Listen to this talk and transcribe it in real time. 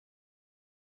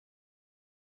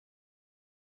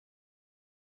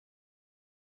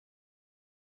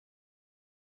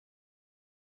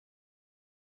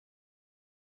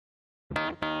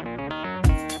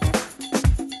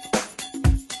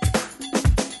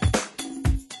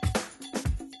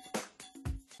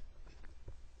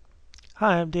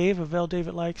Hi, I'm Dave of L.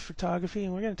 David Likes Photography,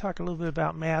 and we're going to talk a little bit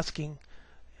about masking.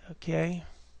 Okay,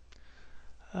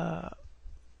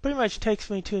 pretty much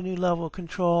takes me to a new level of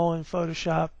control in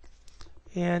Photoshop,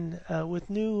 and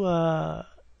with new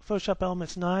Photoshop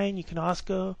Elements 9, you can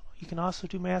also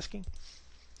do masking.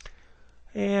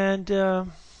 And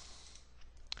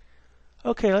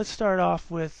okay, let's start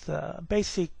off with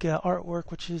basic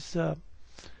artwork, which is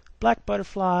black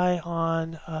butterfly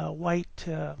on white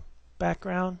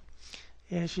background.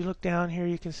 And as you look down here,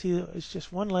 you can see that it's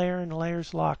just one layer, and the layer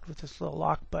is locked with this little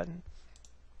lock button.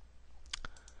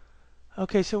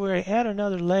 Okay, so we're going to add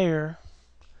another layer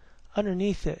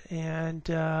underneath it, and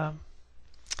the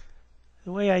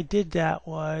way I did that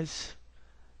was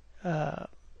I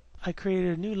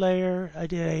created a new layer. I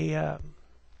did a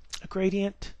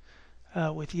gradient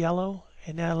with yellow,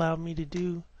 and that allowed me to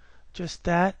do just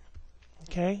that.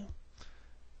 Okay,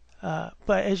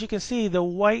 but as you can see, the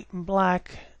white and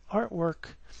black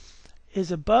artwork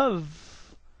is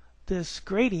above this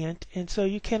gradient, and so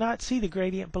you cannot see the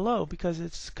gradient below because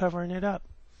it's covering it up.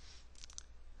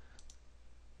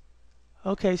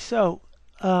 Okay, so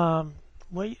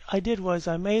what I did was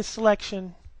I made a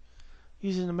selection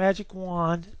using the magic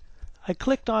wand. I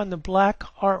clicked on the black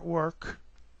artwork,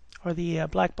 or the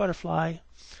black butterfly,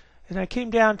 and I came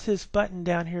down to this button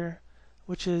down here,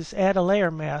 which is add a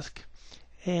layer mask,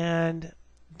 and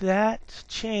that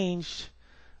changed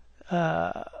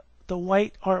the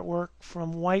white artwork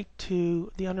from white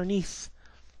to the underneath,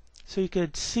 so you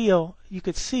could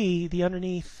see the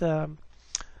underneath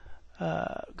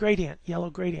gradient, yellow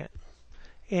gradient.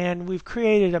 And we've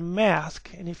created a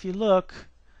mask, and if you look,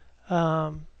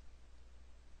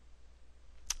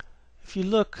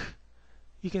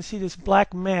 you can see this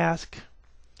black mask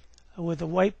with a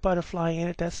white butterfly in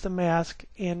it. That's the mask,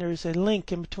 and there's a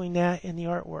link in between that and the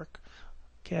artwork.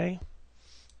 Okay.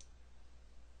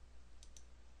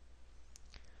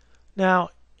 Now,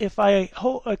 if I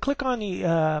click on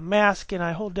the mask and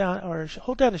I hold down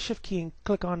the Shift key and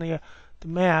click on the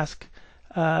mask,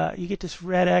 you get this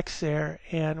red X there,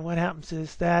 and what happens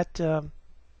is that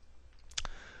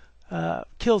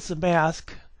kills the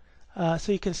mask,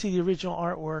 so you can see the original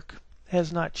artwork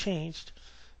has not changed.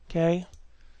 Okay,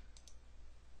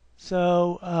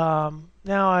 so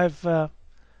now I've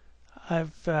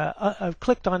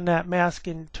clicked on that mask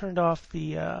and turned off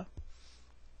the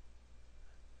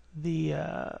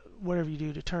whatever you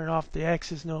do to turn it off. The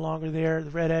X is no longer there, the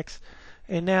red X,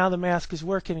 and now the mask is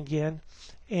working again.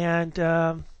 And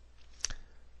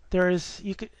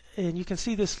you can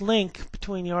see this link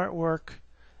between the artwork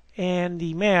and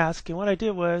the mask. And what I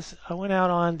did was I went out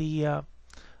on the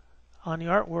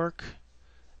artwork,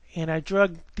 and I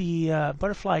drug the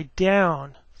butterfly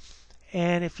down.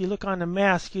 And if you look on the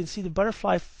mask, you can see the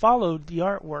butterfly followed the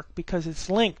artwork because it's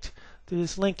linked through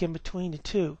this link in between the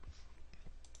two.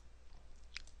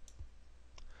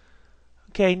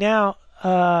 Okay, now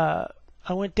I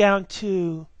went down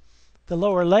to the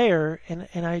lower layer, and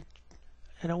I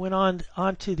went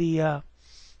onto the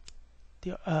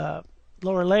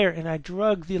lower layer, and I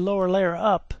drug the lower layer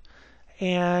up,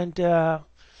 and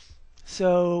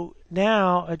so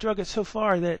now I drug it so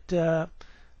far that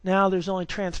now there's only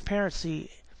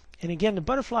transparency, and again the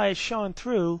butterfly is showing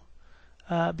through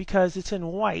because it's in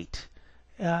white,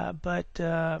 but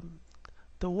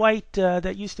the white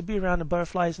that used to be around the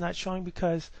butterfly is not showing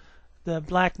because the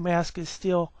black mask is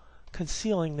still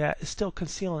concealing that. It's still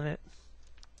concealing it.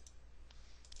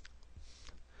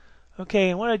 Okay,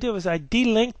 and what I did was I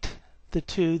delinked the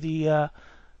two, the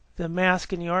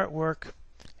mask and the artwork,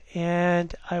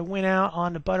 and I went out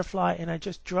on the butterfly and I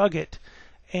just drug it.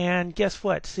 And guess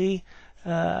what? See,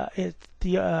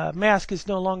 the mask is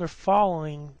no longer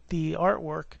following the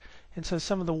artwork, and so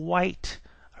some of the white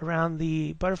around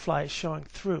the butterfly is showing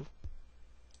through.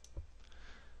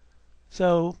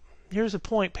 So here's a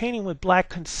point: painting with black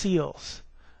conceals.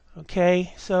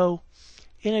 Okay, so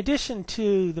in addition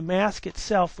to the mask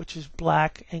itself, which is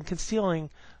black and concealing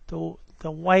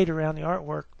the white around the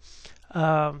artwork,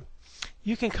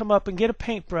 you can come up and get a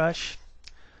paintbrush,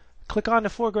 click on the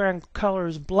foreground color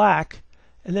as black,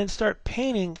 and then start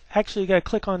painting. Actually, you got to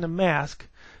click on the mask,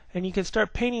 and you can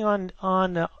start painting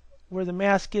on where the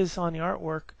mask is on the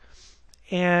artwork,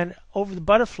 and over the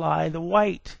butterfly, the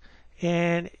white,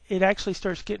 and it actually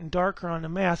starts getting darker on the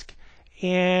mask,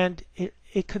 and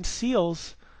it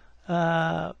conceals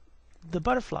the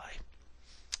butterfly.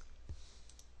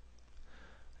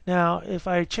 Now, if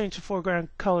I change the foreground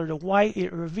color to white,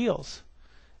 it reveals.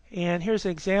 And here's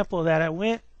an example of that. I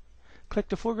went clicked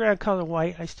the foreground color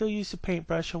white. I still used the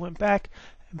paintbrush. I went back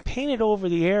and painted over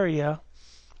the area.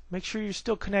 Make sure you're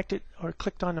still connected or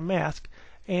clicked on the mask.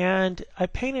 And I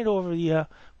painted over the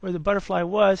where the butterfly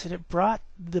was, and it brought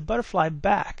the butterfly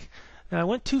back. Now I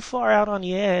went too far out on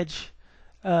the edge,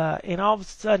 and all of a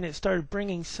sudden it started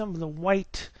bringing some of the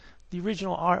white, the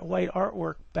original white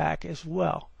artwork back as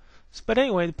well. But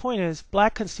anyway, the point is,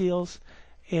 black conceals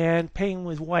and painting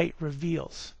with white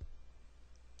reveals.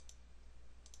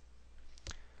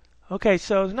 Okay,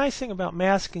 so the nice thing about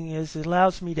masking is it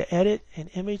allows me to edit an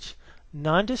image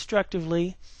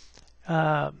non-destructively,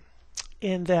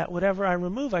 in that whatever I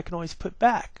remove I can always put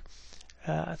back.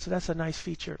 So that's a nice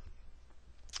feature.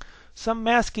 Some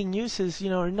masking uses,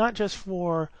 are not just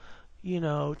for,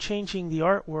 changing the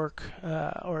artwork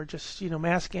or just,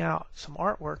 masking out some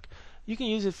artwork. You can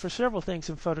use it for several things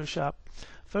in Photoshop.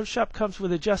 Photoshop comes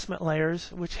with adjustment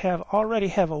layers which already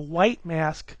have a white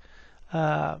mask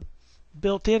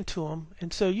built into them,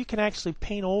 and so you can actually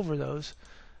paint over those.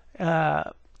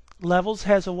 Levels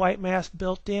has a white mask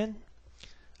built in,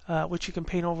 which you can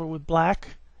paint over with black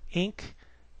ink,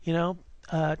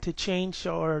 to change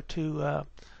or to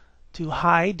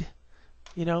hide,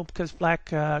 because black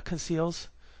conceals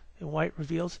and white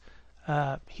reveals.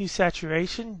 Hue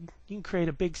saturation, you can create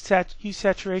a big hue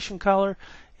saturation color,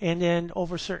 and then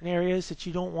over certain areas that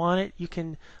you don't want it, you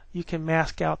can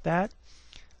mask out that.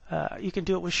 You can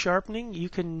do it with sharpening. You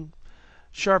can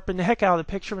sharpen the heck out of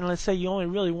the picture, and let's say you only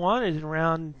really wanted it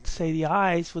around, say, the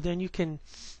eyes. Well, then you can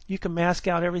mask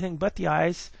out everything but the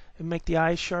eyes and make the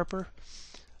eyes sharper.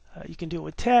 You can do it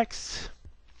with text.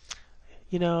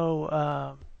 You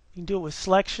can do it with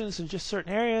selections in just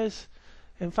certain areas,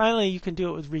 and finally you can do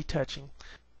it with retouching.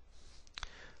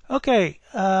 Okay,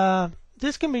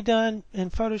 this can be done in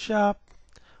Photoshop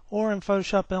or in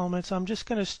Photoshop Elements. I'm just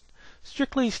going to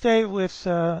strictly stay with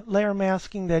layer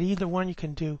masking, that either one you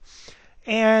can do.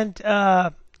 And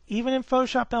even in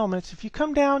Photoshop Elements, if you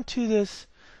come down to this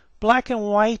black and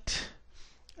white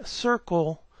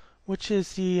circle, which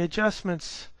is the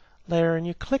adjustments layer, and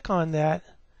you click on that,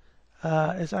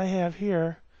 as I have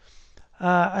here,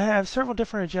 I have several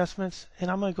different adjustments,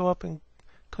 and I'm going to go up and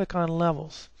click on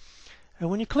levels. And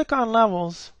when you click on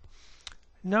levels,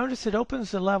 notice it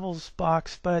opens the levels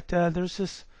box, but there's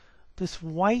this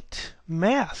white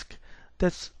mask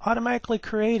that's automatically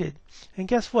created. And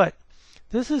guess what?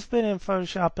 This has been in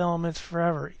Photoshop Elements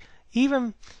forever.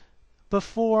 Even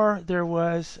before there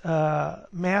was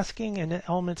masking in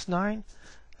Elements 9,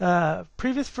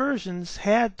 previous versions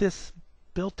had this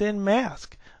built-in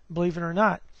mask, believe it or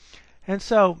not. And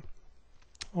so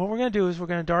what we're going to do is we're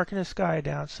going to darken the sky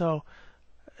down. So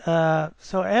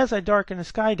as I darken the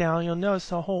sky down, you'll notice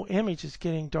the whole image is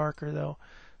getting darker though.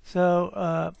 So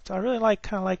I really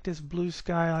kind of like this blue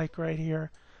sky, like right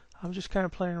here. I'm just kind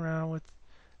of playing around with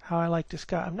how I like the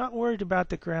sky. I'm not worried about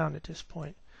the ground at this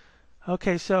point.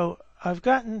 Okay, so I've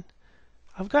gotten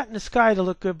the sky to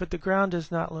look good, but the ground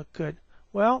does not look good.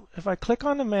 Well, if I click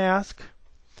on the mask,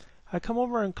 I come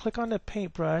over and click on the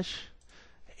paintbrush,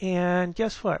 and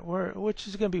guess what? Which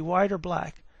is going to be white or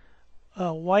black?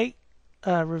 White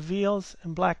reveals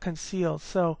and black conceals.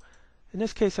 So in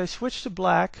this case, I switch to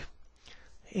black,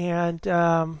 and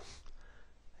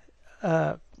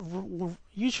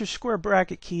use your square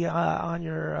bracket key on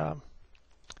your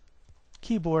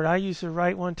keyboard. I use the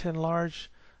right one to enlarge,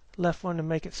 left one to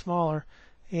make it smaller,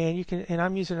 and you can. And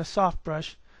I'm using a soft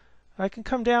brush. I can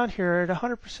come down here at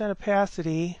 100%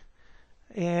 opacity,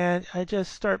 and I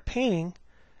just start painting.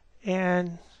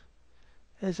 And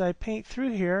as I paint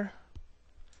through here,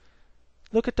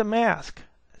 look at the mask.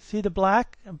 See the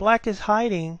black? Black is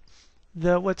hiding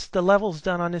what's the levels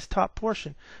done on this top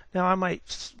portion. Now I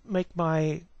might make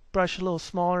my brush a little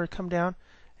smaller, come down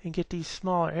and get these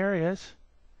smaller areas.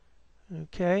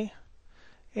 Okay,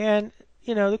 and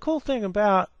the cool thing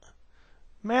about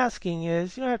masking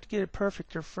is you don't have to get it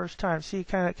perfect your first time. See,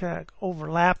 kind of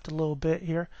overlapped a little bit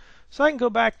here. So I can go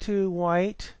back to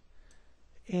white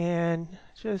and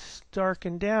just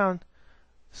darken down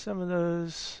some of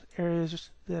those areas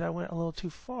that I went a little too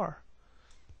far.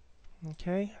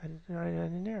 Okay, I did right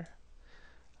in there.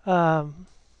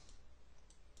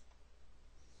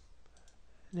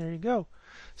 There you go.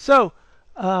 So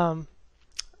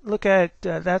look at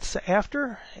that's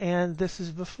after, and this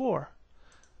is before.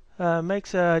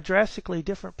 Makes a drastically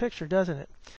different picture, doesn't it?